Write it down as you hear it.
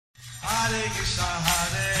Krishna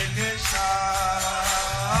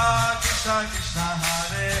Krishna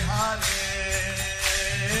Hare Hare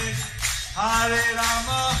Hare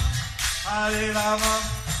Rama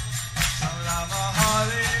Rama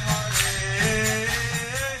Hare Hare.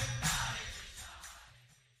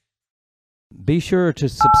 Be sure to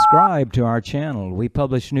subscribe to our channel. We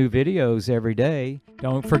publish new videos every day.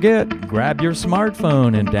 Don't forget, grab your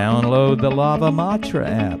smartphone and download the Lava Matra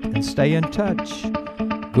app and stay in touch.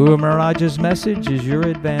 Guru Maharaj's message is your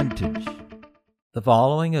advantage. The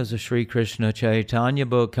following is a Sri Krishna Caitanya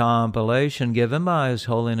book compilation given by His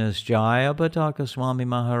Holiness Jayapataka Swami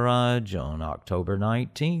Maharaj on October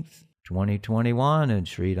 19th, 2021 in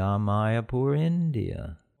Sri Mayapur,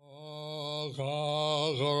 India.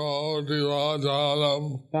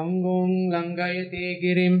 Pangong Langayate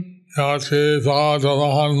Girim Yate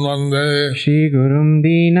Tadavahan Vande Shri Gurum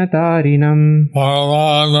Dinatarinam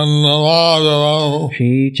Paramanandavadavam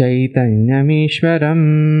Shri Chaitanyamishwaram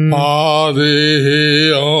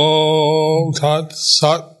Adi Om Tat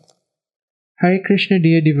Sat. Hare Krishna,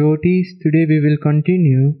 dear devotees, today we will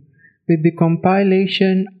continue with the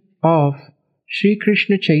compilation of Sri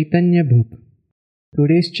Krishna Caitanya book.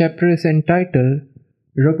 Today's chapter is entitled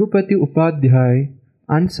Raghupati Upādhyāya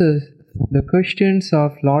answers the questions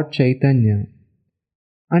of Lord Caitanya.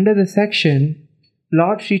 Under the section,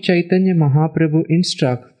 Lord Sri Caitanya Mahaprabhu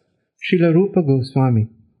instructs Srila Rupa Goswami.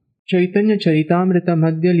 Caitanya Charitamrita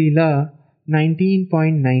Madhya Leela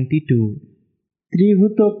 19.92.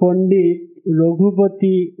 ত্রিভূত পণ্ডিত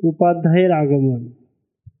রঘুপতি উপাধ্যায়ের আগমন।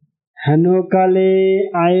 হেনকালে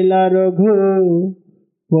আইলা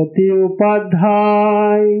রঘুপতি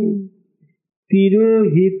উপাধ্যায়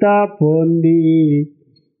তিরোহিতা পণ্ডিত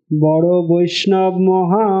বড় বৈষ্ণব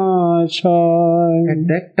মহাশয়। At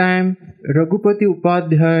that time, Raghupati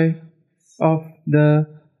Upādhyāya of the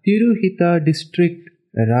Tiruhita district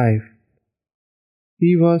arrived.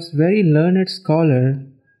 He was very learned scholar,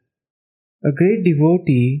 a great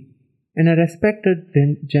devotee, and a respected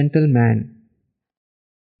gentleman.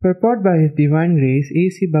 Purport by His Divine Grace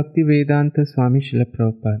A.C. Bhaktivedanta Swami Srila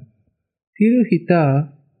Prabhupada. Tiruhita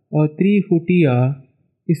or Trihutiya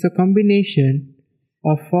is a combination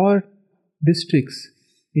of 4 districts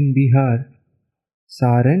in Bihar: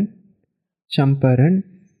 Saran, Champaran,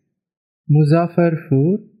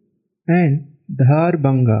 Muzaffarpur, and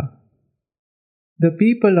Dharbhanga. The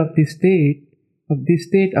people of this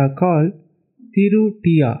state are called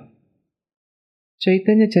Tirutiya.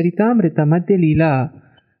 Caitanya Charitamrita Madhya Leela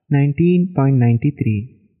 19.93.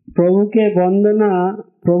 প্রভুকে বন্দনা,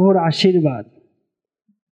 প্রভুর আশীর্বাদ।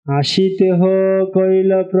 আসিতেহ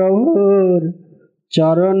কইল প্রভুর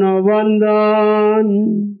চরণ বন্দন,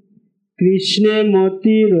 কৃষ্ণে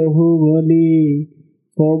মতি রঘু বলি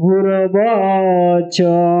প্রভুর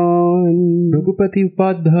বচন। Raghupati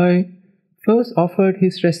Upādhyāya first offered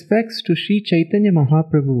his respects to Sri Caitanya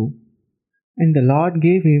Mahaprabhu, and the Lord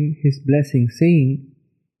gave him his blessing, saying,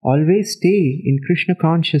 "Always stay in Krishna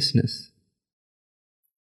consciousness."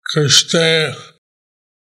 Krishna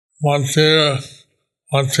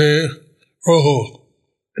Mati Ruhu.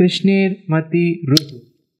 Krishnir Mati Ruhu.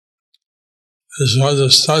 This was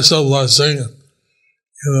a special blessing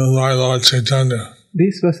given by Lord Chaitanya.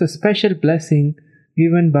 This was a special blessing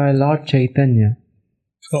given by Lord Caitanya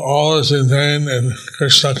To always remain in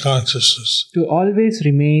Krishna consciousness. to always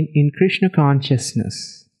remain in Krishna consciousness.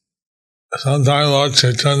 Sometimes Lord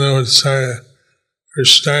Chaitanya would say,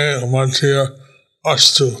 Krishna Mati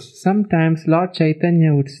Astu, Sometimes Lord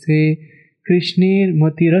Chaitanya would say, Krishnir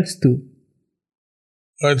Matirastu,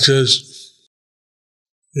 which is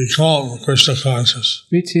become Krishna conscious.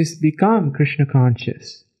 which is become Krishna conscious.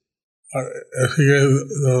 If he gave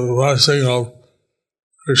the blessing of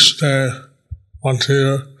Krishna Mati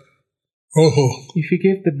Ruhu, If you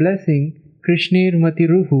give the blessing, Krishnir Mati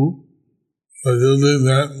Ruhu, usually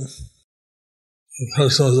then the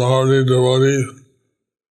person was already devotee,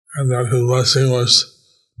 and that his blessing was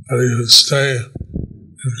that he would stay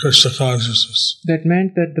in Krishna consciousness. that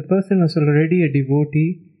meant that the person was already a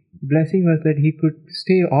devotee. Blessing was that he could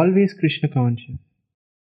stay always Krishna conscious.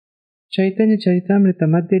 Caitanya Charitamrita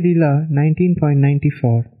Madhya Leela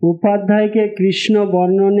 19.94. উপাধ্যায়কে Krishna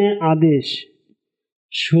বর্ণনে আদেশ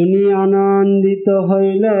শুনি আনন্দিত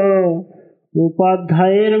হইল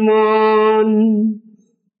উপাধ্যায়ের মন,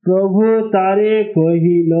 প্রভু তারে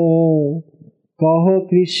কহিল কহ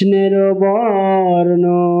কৃষ্ণের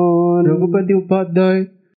বর্ণন। Raghupati Upādhyāya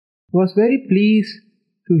was very pleased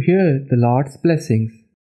to hear the Lord's blessings.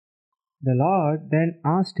 The Lord then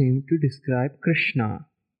asked him to describe Krishna.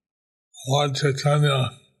 Lord Chaitanya,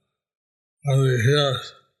 when we hear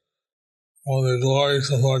all the glories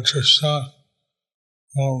of Lord Krishna,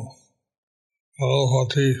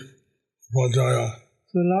 Raghupati Upādhyāya.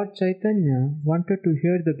 So Lord Caitanya wanted to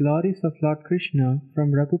hear the glories of Lord Krishna from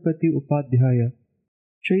Raghupati Upādhyāya.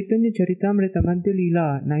 Caitanya Charitamrita Madhya Leela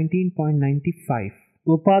 19.95.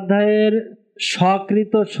 উপাধ্যায়ের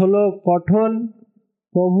সকৃত শ্লোক পঠন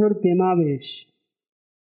প্রভুর প্রেমাবেশ।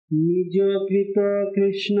 নিজকৃত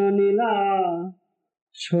কৃষ্ণ নীলা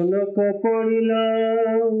শ্লোক পড়িল,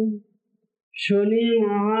 শুনি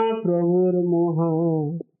মহাপ্রভুর মহা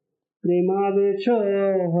প্রেমাবেশ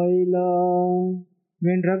হইল।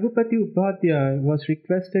 When Raghupati Upādhyāya was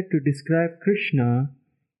requested to describe Krishna,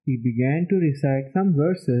 he began to recite some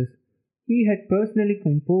verses he had personally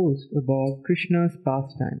composed about Krishna's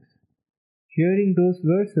pastimes. Hearing those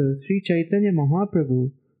verses, Sri Caitanya Mahaprabhu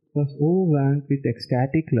was overwhelmed with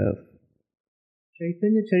ecstatic love.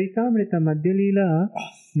 Caitanya Charitamrita Madhya Leela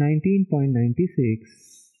 19.96.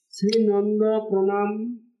 Shri Nanda প্রণাম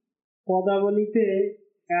পদাবলিতে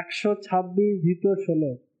 126 ধৃত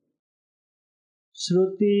শ্লোক।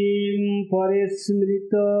 শ্রুতিম পরে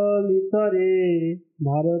স্মৃত মিতরে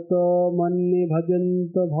ভারত মন্যে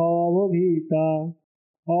ভজন্ত ভবভীতা,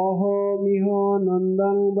 অহমিহ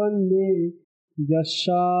নন্দং বন্দে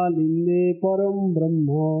যস্যালিন্দে পরম ব্রহ্ম।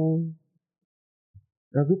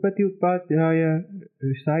 Raghupati Upādhyāya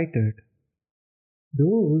recited,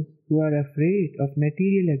 "Those who are afraid of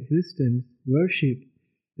material existence worship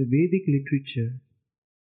the Vedic literature.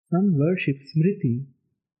 Some worship Smriti,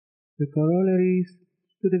 the corollaries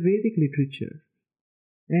to the Vedic literature,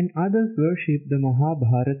 and others worship the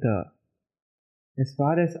Mahabharata. As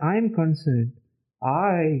far as I am concerned,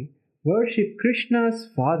 I worship Krishna's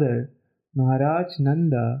father, Maharaj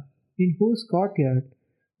Nanda, in whose courtyard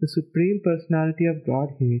the Supreme Personality of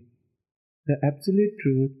Godhead, the Absolute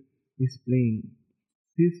Truth, is playing."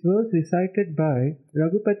 This verse recited by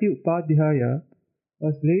Raghupati Upādhyāya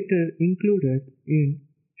was later included in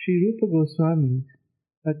Sri Rupa Goswami's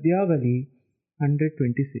Padhyavali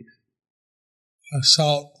 126. I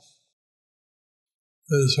felt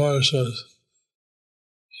this verse was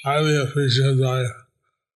highly appreciated by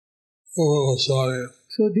Rupa Goswami.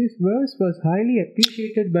 So this verse was highly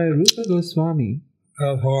appreciated by Rupa Goswami.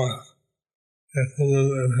 Therefore, included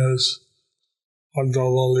in his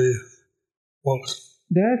Padhyavali book.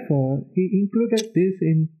 Therefore, he included this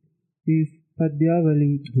in his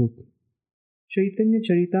Padhyavali book. Caitanya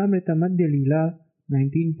Charitamrita Madhya Leela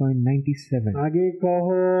 19.97. আগে কহ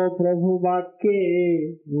প্রভু বাক্যে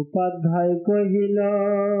উপাধ্যায় কহিল,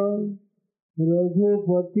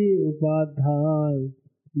 রঘুপতি উপাধ্যায়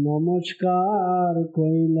নমস্কার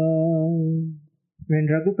কইল। When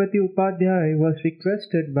Raghupati Upādhyāya was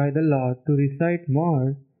requested by the Lord to recite more,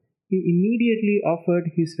 he immediately offered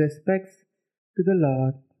his respects to the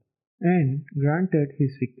Lord and granted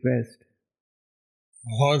his request.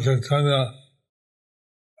 Lord Caitanya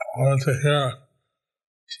wanted to hear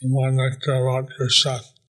some more nectar about Krishna.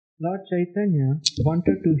 Lord Caitanya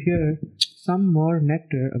wanted to hear some more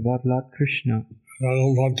nectar about Lord Krishna.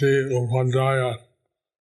 Raghupati Upādhyāya,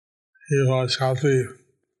 he was happy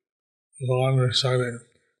to go on reciting.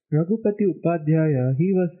 Raghupati Upādhyāya, he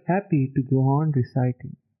was happy to go on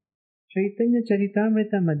reciting. Caitanya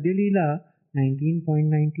Charitamrita Madhya Leela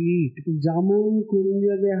 19.98. যেমন কুঞ্জ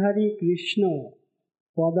বিহারী কৃষ্ণ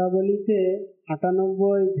পদাবলিতে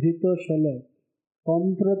 98 ধৃত শ্লোক।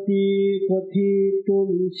 সম্প্রতি কথিত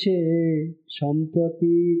মিশে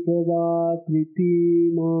সম্প্রতি প্রবাকৃতি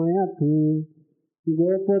মায়াতু,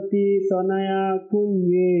 গোপতি তনয়া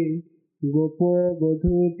কুঞ্জে গোপ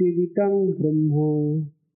বধূতি বিতং ব্রহ্ম।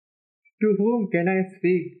 To whom can I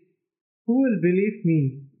speak? Who will believe me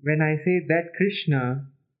when I say that Krishna,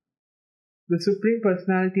 the Supreme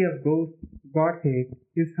Personality of Godhead,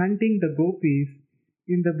 is hunting the gopis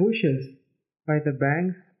in the bushes by the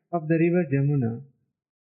banks of the river Jamuna?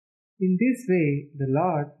 In this way, the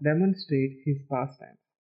Lord demonstrates his pastimes.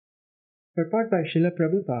 Purport by Srila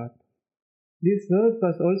Prabhupada. This verse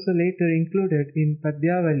was also later included in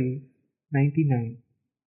Padhyavali 99.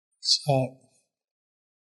 So,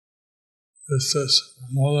 this is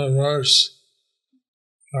another verse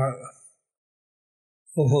that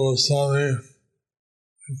Rupa Goswami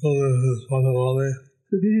included in his Padhyavali.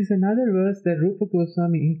 So this is another verse that Rupa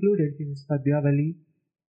Goswami included in his Padhyavali.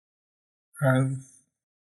 And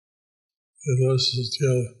it was to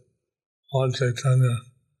give Lord Caitanya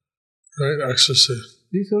great ecstasy.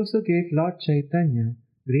 This also gave Lord Caitanya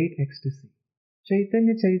great ecstasy.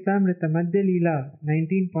 Caitanya Charitamrita Madhya Leela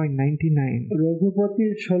 19.99.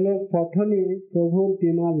 রঘুপতির শ্লোক পঠনে প্রভুর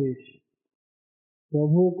প্রেমাবেশ।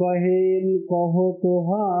 প্রভু কহেন কহ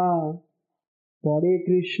তোহা পরে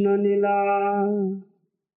কৃষ্ণ নীলা,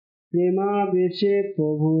 প্রেমাবেশে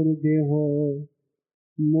প্রভুর দেহ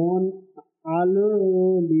মন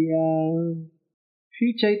আলোলিয়া। Sri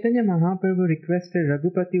Chaitanya Mahaprabhu requested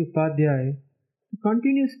Raghupati Upādhyāya to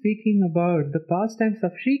continue speaking about the pastimes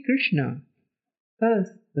of Sri Krishna. Thus,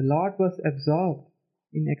 the Lord was absorbed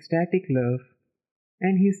in ecstatic love,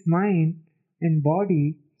 and his mind and body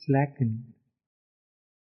slackened.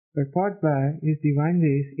 Purport by His Divine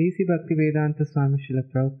Grace A.C. Bhaktivedanta Swami Srila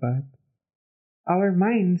Prabhupada. Our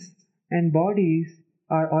minds and bodies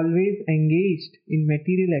are always engaged in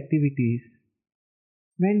material activities.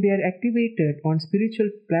 When they are activated on spiritual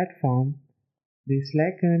platform, they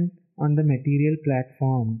slacken on the material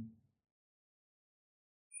platform.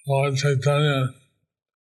 Lord Chaitanya,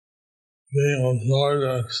 being absorbed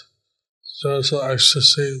in spiritual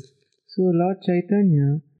ecstasy, So Lord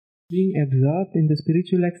Chaitanya, being absorbed in the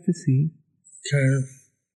spiritual ecstasy, became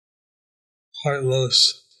quite loose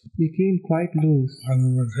became quite loose on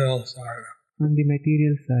the material side. on the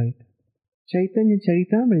material side. Chaitanya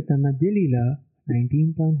Charitamrita Madhya Leela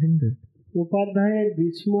 19.100. উপাধ্যায়ের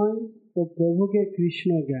বিস্ময় ও প্রভুকে কৃষ্ণ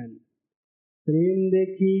জ্ঞান। প্রেম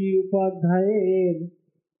দেখি উপাধ্যায়ের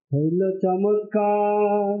হইল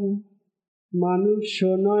চমৎকার, মানুষ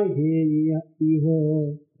নহে ইহ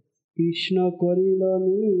কৃষ্ণ করিল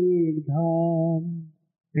নির্ধার।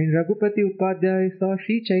 When Raghupati Upādhyāya saw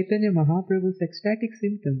Sri Chaitanya Mahaprabhu's ecstatic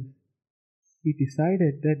symptoms, he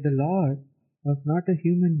decided that the Lord was not a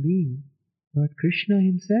human being, but Krishna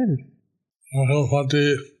himself. Raghupati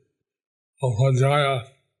Upādhyāya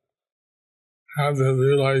had the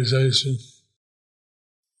realization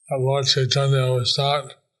that Lord Chaitanya was not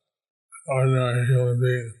an ordinary human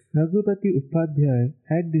being. Raghupati Upādhyāya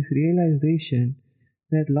had this realization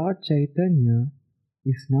that Lord Chaitanya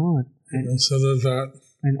is not He considered that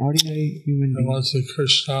an ordinary human he being. must be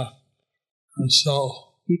Krishna himself,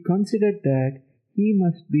 He considered that he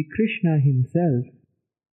must be Krishna himself,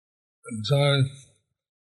 enjoying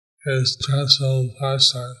his transcendental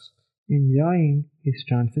pastimes. enjoying his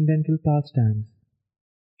transcendental pastimes.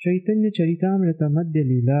 Caitanya Charitamrita Madhya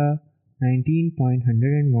Leela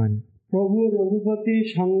 19.101. প্রভু রঘুপতি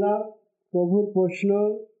সংলাপ, প্রভুর প্রশ্ন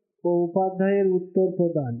ও উপাধ্যায়ের উত্তর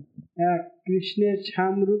প্রদান। এক, কৃষ্ণের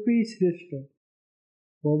শ্যামরূপী শ্রেষ্ঠ।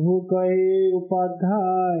 প্রভু কয়ে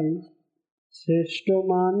উপাধ্যায় শ্রেষ্ঠ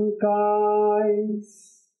মানকায়,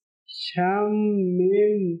 শ্যাম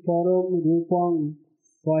মেন পরম রূপং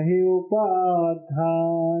কহে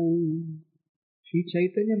Upadhyay. Sri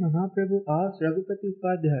Chaitanya Mahaprabhu asked Raghupati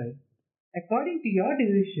Upādhyāya, according to your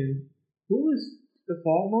decision, who is the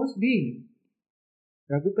foremost being?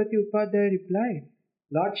 Raghupati Upādhyāya replied,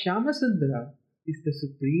 Lord Shyamasundara is the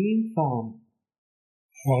supreme form.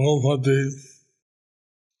 Raghupati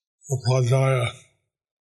Upādhyāya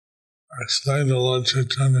explained to Lord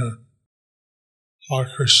Chaitanya how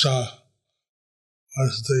Krishna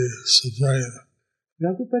was the supreme.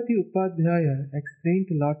 Raghupati Upādhyāya explained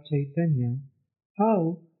to Lord Chaitanya how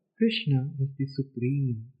Krishna was the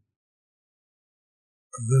supreme.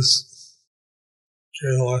 And this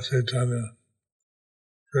gave Lord Chaitanya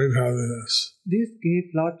great happiness. This gave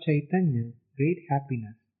Lord Chaitanya great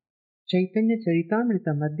happiness. Chaitanya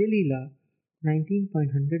Charitamrita Madhya Leela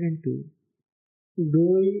 19.102.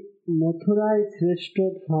 দুই, মথুরায় শ্রেষ্ঠ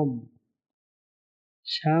ধাম,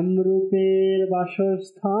 শ্যামরূপের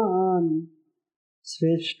বাসস্থান,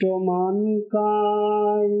 শ্রেষ্ঠ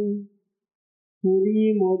মানকায়, পুরী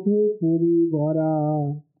মধুপুরী ভরা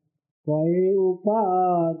কয়ে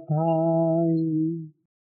Upadhyay.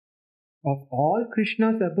 Of all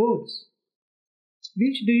Krishna's abodes,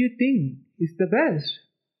 which do you think is the best?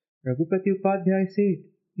 Raghupati Upādhyāya said,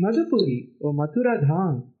 Madhupuri or Mathura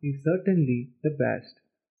Dham is certainly the best.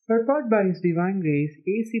 Purport by His Divine Grace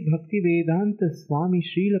A.C. Bhaktivedanta Swami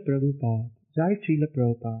Srila Prabhupada, Jai Srila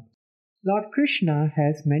Prabhupada. Lord Krishna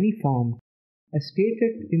has many forms, as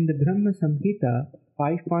stated in the Brahma Samhita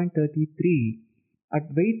 5.33,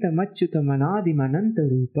 Advaita Machyuta Manadi Mananta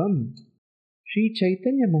Rupam. Sri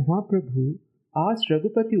Chaitanya Mahaprabhu asked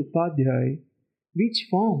Raghupati Upādhyāya which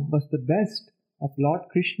form was the best of Lord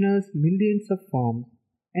Krishna's millions of forms,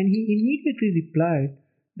 and he immediately replied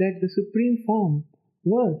that the supreme form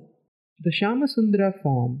was the Shyamasundara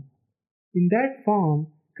form. In that form,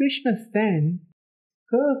 Krishna stands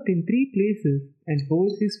curved in three places and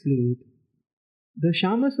holds his flute. The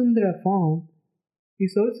Shyamasundara form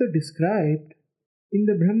is also described in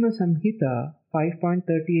the Brahma Samhita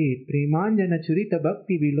 5.38, Premanjana Churita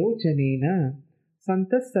Bhakti Vilochanena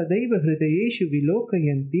Santas Sadaiva Hridayeshu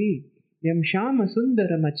Vilokayanti Yam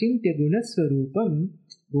Shyamasundara Machintya Gunaswarupam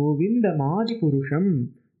Govindamadi Purusham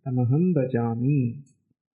Tamaham Bhajami.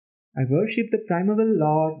 I worship the primeval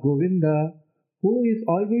Lord Govinda, who is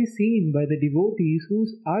always seen by the devotees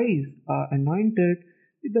whose eyes are anointed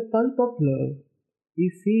with the pulp of love,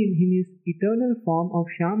 is seen in his eternal form of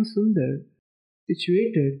Shyam Sundar,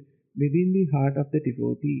 situated within the heart of the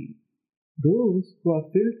devotee. Those who are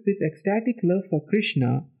filled with ecstatic love for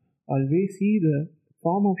Krishna always see the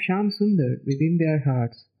form of Shyam Sundar within their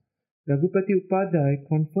hearts. Raghupati Upādhyāya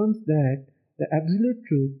confirms that the Absolute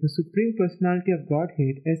Truth, the Supreme Personality of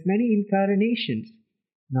Godhead, has many incarnations,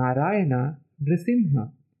 Narayana,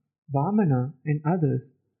 Nrisimha, Vamana and others,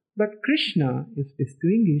 but Krishna is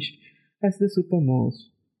distinguished as the supermost.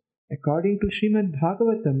 According to Srimad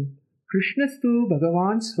Bhagavatam, Krishnastu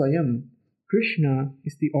Bhagavan Swayam, Krishna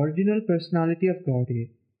is the original personality of Godhead.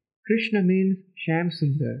 Krishna means Shyam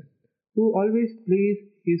Sundar, who always plays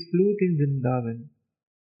his flute in Vrindavan.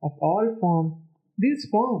 Of all forms, this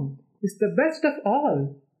form is the best of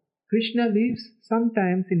all. Krishna lives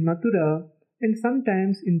sometimes in Mathura and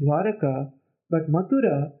sometimes in Dwaraka, but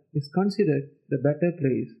Mathura is considered the better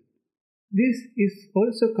place. This is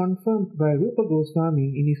also confirmed by Rupa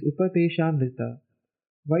Goswami in his Upadeshamrita.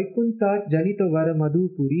 Vaikunta Janita Vara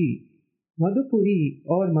Madhupuri. Madhupuri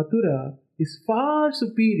or Mathura is far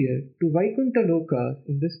superior to Vaikunta Lokas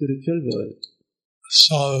in the spiritual world.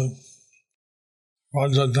 So,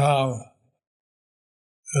 Rajadam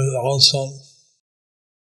is also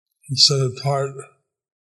considered part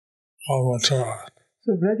of Mathura.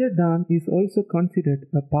 So Vrajadam is also considered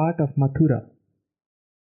a part of Mathura.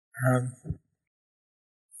 And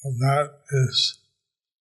that is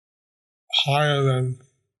higher than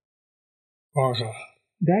Dwarka.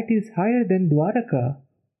 That is higher than Dwaraka.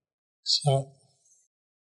 So,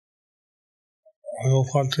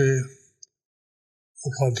 Raghupati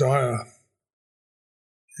Upādhyāya,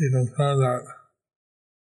 he compared that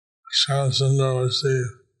Shyam Sundar was the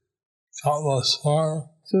topmost form.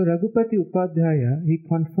 So Raghupati Upādhyāya, he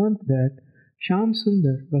confirmed that Shyam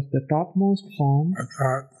Sundar was the topmost form, And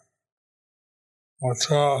that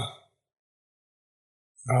Mathura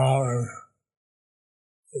now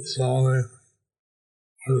is only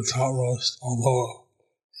the topmost, although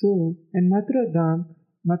so, and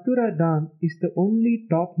Mathura Dham is the only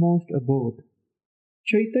topmost abode.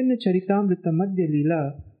 Caitanya Charitamrita Madhya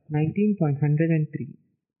Leela 19.103.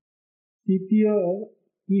 তৃতীয়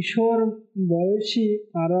কিশোর বয়সী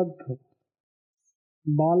আরাধ্য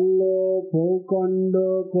বাল্য ভৌকণ্ড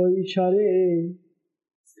কৈশোরে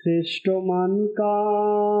শ্রেষ্ঠ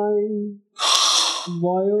মানকায়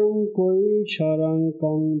বয়ং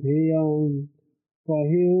কৈশোরঙ্কং ধেয়ং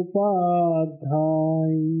কহে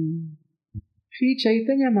Upadhyay. Sri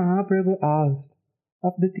Chaitanya Mahaprabhu asked,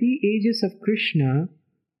 of the three ages of Krishna,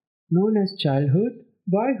 known as childhood,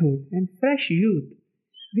 boyhood and fresh youth,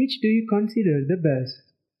 which do you consider the best?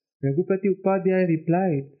 Raghupati Upādhyāya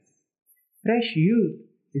replied, fresh youth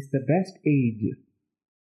is the best age.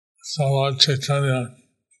 so Lord Caitanya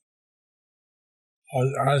was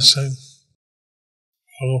asking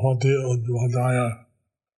Raghupati Upādhyāya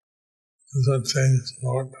the things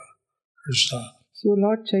about Krishna. So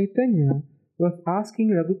Lord Chaitanya was asking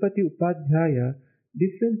Raghupati Upādhyāya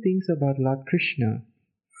different things about Lord Krishna.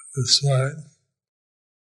 This way,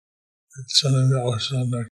 it's in the ocean of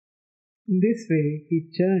nectar. In this way, he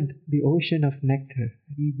churned the ocean of nectar.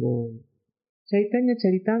 Hari-bol. Caitanya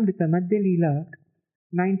Charitamrita Madhya Leela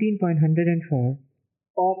 19.104.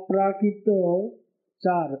 অপ্রাকৃত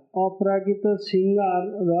অপ্রাকৃত singer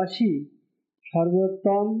রসই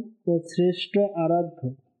সর্বোত্তম ও শ্রেষ্ঠ আরাধ্য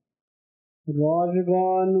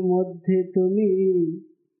রসগণ মধ্যে তুমি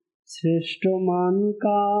শ্রেষ্ঠ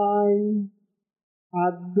মানকায়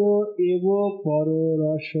আদ্য এব পর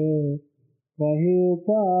রস কহে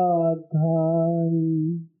Upadhyay.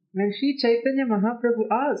 When Sri Chaitanya Mahaprabhu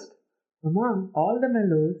asked, among all the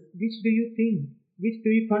mellows, which do you think, which do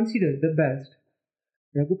you consider the best?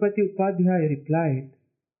 Raghupati Upādhyāya replied,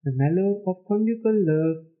 the mellow of conjugal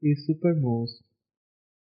love is supermost.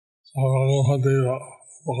 So Raghupati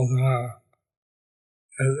Upādhyāya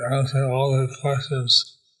is answering all the questions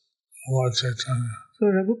of Lord Caitanya. So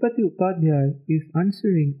Raghupati Upādhyāya is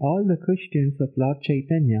answering all the questions of Lord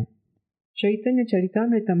Chaitanya. Caitanya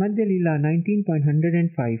Charitamrita Madhya Leela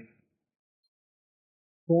 19.105.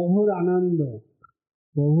 প্রভুর আনন্দ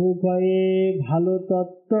বহু কয়ে ভালো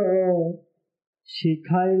তত্ত্ব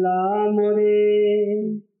শিখাইলাম রে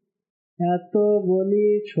এত বলি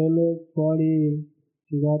ছোলক পড়ে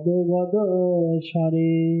গদ গদ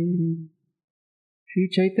সারে. Sri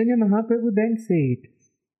Chaitanya Mahaprabhu then said,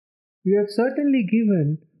 you have certainly given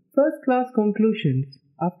first-class conclusions.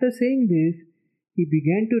 After saying this, he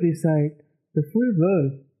began to recite the full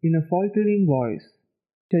verse in a faltering voice.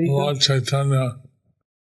 Lord Caitanya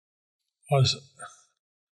was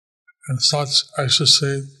in such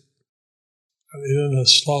ecstasy, and even the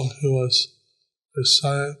sloka he was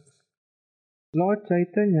reciting. Lord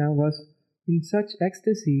Caitanya was in such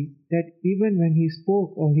ecstasy that even when he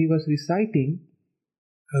spoke or he was reciting,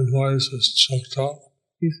 his voice was choked up.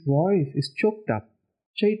 His voice is choked up.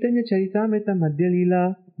 Caitanya Charitamrita Madhya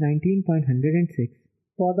Leela 19.106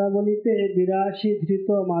 পদাবলিতে 82 ধৃত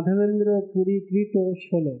মাধবেন্দ্র পুরীকৃত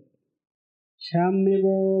শ্লোক শ্যামেব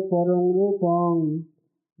পরং রূপং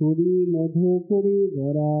পুরী মধুপুরী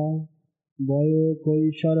ভরা বয়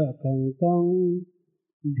কৈশোর কঙ্কং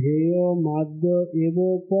ধ্যেয় মাদ্য এব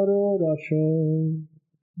পর রস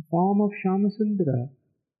The form of Shyamasundara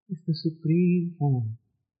is the supreme form.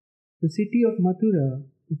 The city of Mathura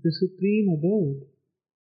is the supreme abode.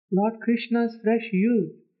 Lord Krishna's fresh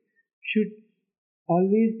youth should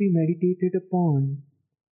always be meditated upon,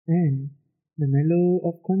 and the mellow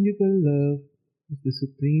of conjugal love is the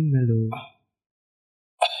supreme mellow.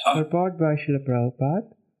 Purport by Srila Prabhupada.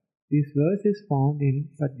 This verse is found in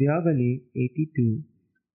Padhyavali 82.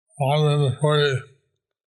 One of the 40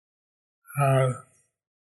 had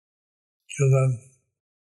given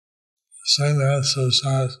the same answers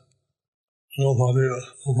as Raghupati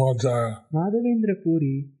Upādhyāya. Madhavendra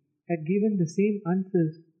Puri had given the same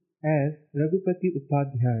answers as Raghupati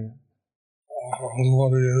Upādhyāya.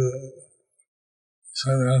 Raghupati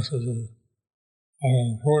same answers as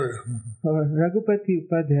Puri. Raghupati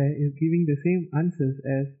Upādhyāya is giving the same answers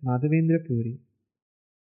as Madhavendra Puri.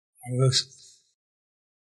 And this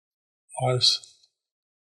was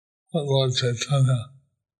put Lord Caitanya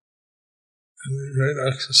in great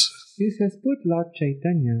ecstasy. This has put Lord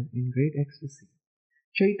Caitanya in great ecstasy.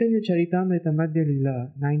 Caitanya Charitamrita Madhya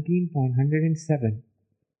Leela 19.107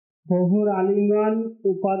 প্রভুর আলিঙ্গন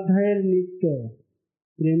উপাধ্যায়ের নিত্য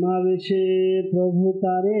প্রেমাবেশে প্রভু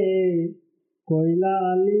তারে কইলা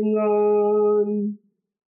আলিঙ্গন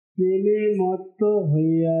প্রেমে মত্ত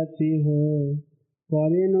হইয়াছি হো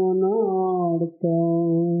করেন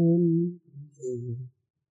নর্তন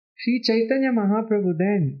Sri Chaitanya Mahaprabhu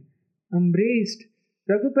then embraced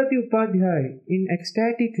Raghupati Upādhyāya in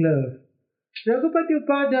ecstatic love. Raghupati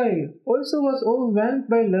Upādhyāya also was overwhelmed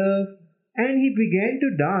by love and he began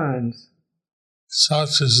to dance.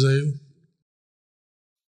 Such is the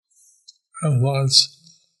influence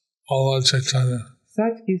of Lord Caitanya.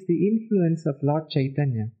 Such is the influence of Lord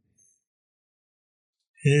Caitanya.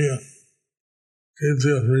 He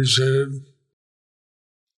deeply appreciated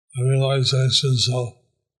the realizations of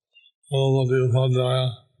Raghupati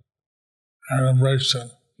Upādhyāya and embraced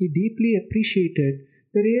him. He deeply appreciated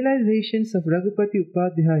the realizations of Raghupati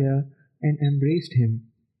Upādhyāya and embraced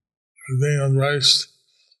him. And being embraced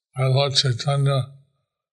by Lord Caitanya,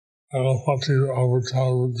 Raghupati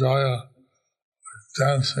Upādhyāya was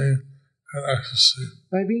dancing in ecstasy.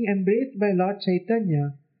 By being embraced by Lord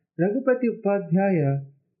Caitanya, Raghupati Upādhyāya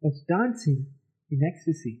was dancing in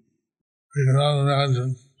ecstasy. We cannot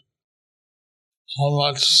imagine how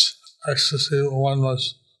much ecstasy one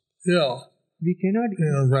must feel We cannot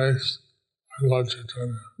being embraced by Lord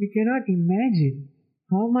Caitanya. We cannot imagine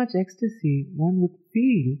how much ecstasy one would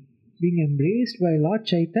feel being embraced by Lord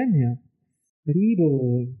Caitanya.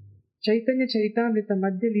 Haribol. Caitanya Charitamrita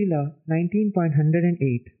Madhya Leela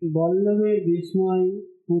 19.108 বল্লভের বিস্ময়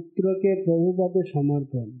পুত্রকে প্রভুপদে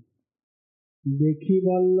সমর্পণ দেখি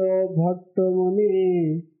বল্লভ ভট্ট মনে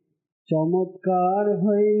চমৎকার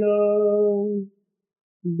হইল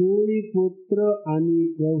দুই পুত্র আনি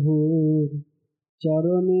প্রভুর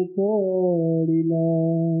চরণে পড়িল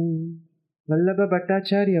Vallabha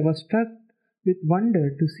Bhattacharya was struck with wonder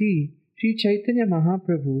to see Sri Chaitanya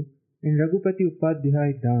Mahaprabhu and Raghupati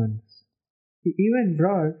Upādhyāya dance. He even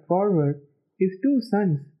brought forward his two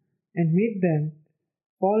sons and made them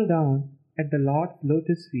fall down at the Lord's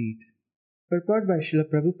lotus feet. Purport by Srila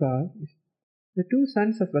Prabhupada. The two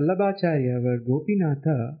sons of Vallabhacharya were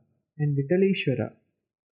Gopinatha and Vittaleshwara.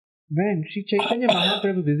 When Sri Chaitanya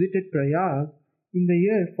Mahaprabhu visited Prayag in the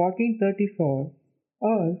year 1434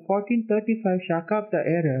 or 1435 Shakabda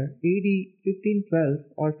era AD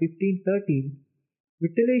 1512 or 1513,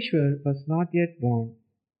 Vittaleshwar was not yet born.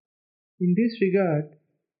 In this regard,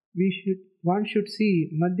 one should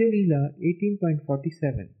see Madhya Leela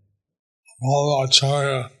 18.47. All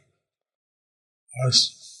Acharya was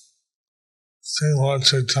seeing Lord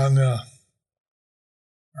Caitanya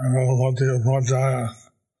and Raghupati Upādhyāya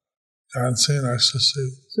dancing in ecstasy.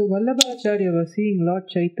 So Vallabhacharya was seeing Lord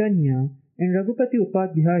Caitanya and Raghupati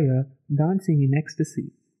Upādhyāya dancing in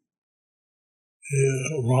ecstasy. He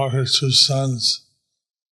brought his two sons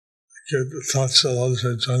to get the touch of Lord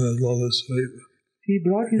Caitanya's lotus feet. He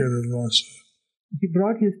brought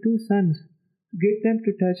his two sons to get them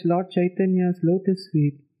to touch Lord Chaitanya's lotus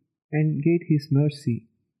feet and get his mercy.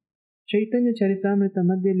 Caitanya Charitamrita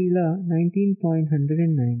Madhya Leela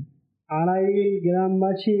 19.109 Arail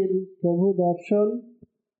গ্রামবাসীর প্রভু দর্শন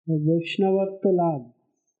ও বৈষ্ণবত্ব লাভ।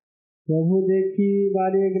 প্রভু দেখি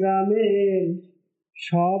বাড়ি গ্রামের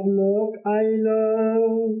সব লোক আইল,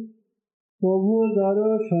 প্রভু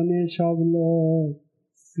দর্শনে সব লোক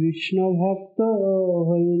কৃষ্ণ ভক্ত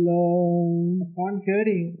হইল। Upon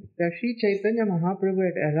hearing that Sri Chaitanya Mahaprabhu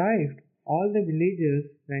had arrived, all the villagers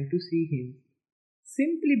went to see him.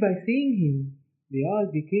 Simply by seeing him, they all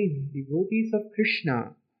became devotees of Krishna.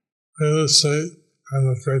 In the state and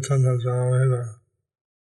the Caitanya Charitamrita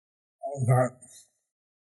that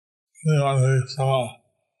anyone who saw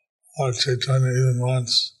Lord Chaitanya even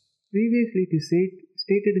once Previously it is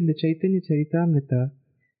stated in the Caitanya Charitamrita,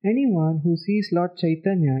 anyone who sees Lord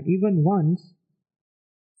Chaitanya even once,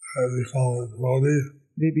 has become a devotee.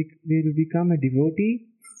 they will become a devotee.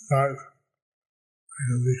 In fact, they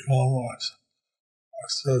can become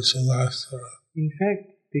a spiritual master. In fact,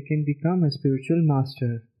 they can become a spiritual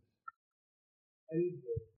master.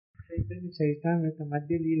 Caitanya Charitamrita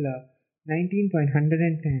Madhya Leela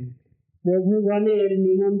 19.110 প্রভুগণের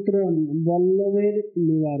নিমন্ত্রণ বল্লভের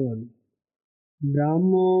নিবারণ।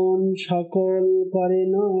 ব্রাহ্মণ সকল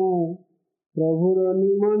করেন প্রভুর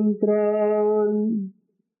নিমন্ত্রণ,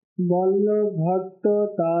 বল্লভ ভট্ট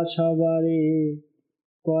তা সবারে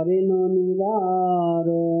করেন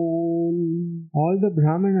নিবারণ। All the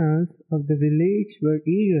Brahmanas of the village were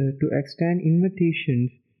eager to extend invitations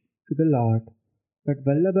to the Lord, but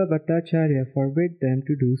Vallabha Bhattacharya forbade them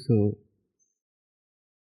to do so.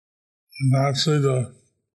 And actually the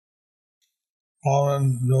Brahmin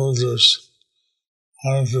villagers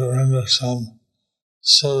wanted to render some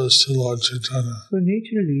service to Lord Chaitanya. So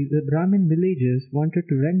naturally, the Brahmin villagers wanted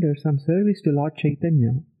to render some service to Lord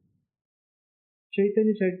Chaitanya.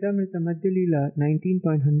 Caitanya Charitamrita Madhya Leela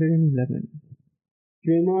 19.111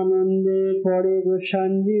 প্রেমানন্দে পড়ে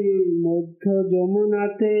গোসাঞ্জি মধ্য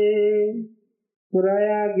যমুনাতে,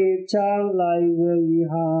 প্রয়াগে চালাইব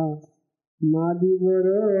ইহা মাদিবর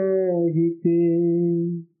হিতে।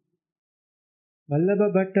 Vallabha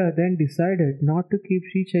Bhatta then decided not to keep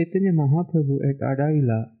Sri Chaitanya Mahaprabhu at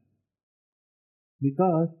Adaila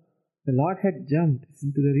because the Lord had jumped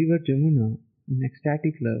into the river Jamuna in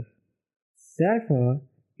ecstatic love. Therefore,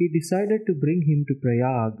 he decided to bring him to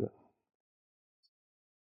Prayag.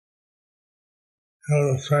 He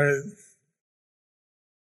was afraid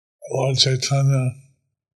Lord Chaitanya,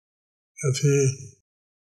 if he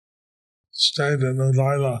stayed in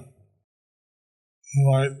Adaila, he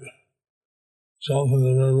might jump in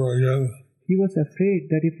the river again. He was afraid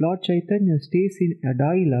that if Lord Chaitanya stays in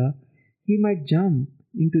Adaila, he might jump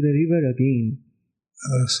into the river again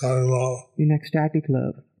in ecstatic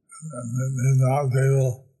love. And then not be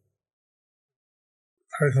able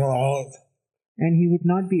to take him out. And he would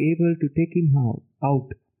not be able to take him out.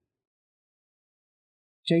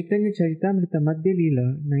 Caitanya Charitamrita Madhya Leela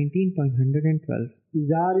 19.112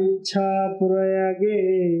 যার ইচ্ছা প্রয়াগে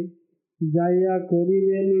যাইয়া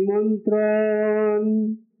করিবে নিমন্ত্রণ,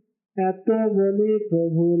 এত বলি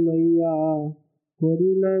প্রভু লইয়া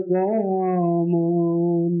করিল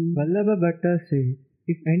গমন। Vallabha Bhatta said,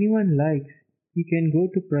 if anyone likes, he can go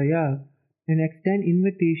to Prayag and extend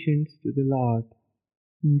invitations to the Lord.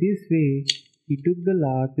 In this way, he took the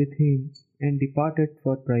Lord with him and departed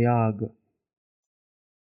for Prayag.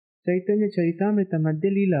 Caitanya Charitamrita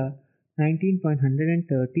Madhya Leela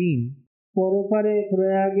 19.113 পরপারে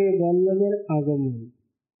প্রয়াগে বল্লভের আগমন,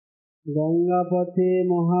 গঙ্গা পথে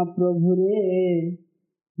মহাপ্রভুরে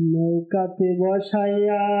নৌকাতে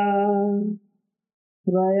বসাইয়া,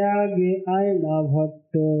 প্রয়াগে আইলা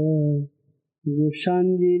ভট্ট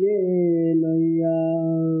গোসাঞ্জিরে লইয়া।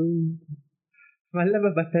 Vallabha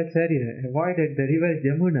Bhattacharya avoided the river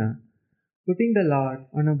Jamuna. Putting the Lord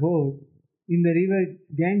on a boat in the river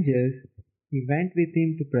Ganges, he went with him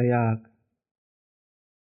to Prayag.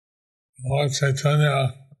 Lord Chaitanya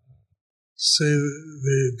see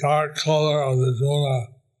the dark color of the Jamuna,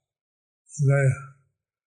 they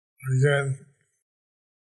again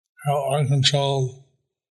how uncontrolled,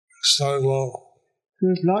 ecstatic love. So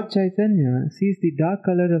as Lord Chaitanya sees the dark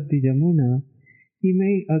color of the Jamuna, he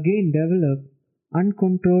may again develop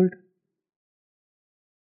uncontrolled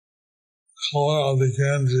color of the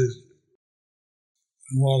Ganges,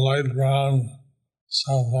 more light brown,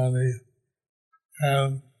 saffrony,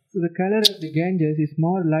 and so the color of the Ganges is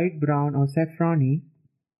more light brown or saffrony.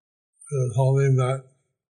 Holding that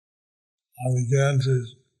on the Ganges,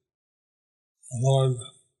 the Lord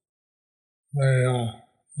may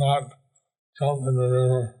not jump in the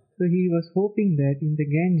river. So he was hoping that in the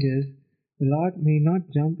Ganges, the Lord may not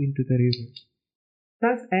jump into the river.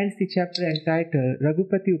 Thus ends the chapter entitled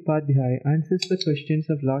Raghupati Upādhyāya answers the questions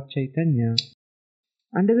of Lord Caitanya.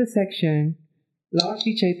 Under the section, Lord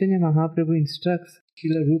Sri Chaitanya Mahaprabhu instructs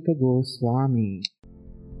Srila Rupa Goswami.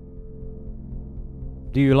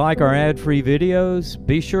 Do you like our ad-free videos?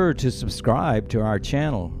 Be sure to subscribe to our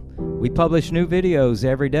channel. We publish new videos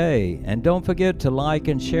every day, and don't forget to like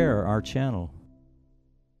and share our channel.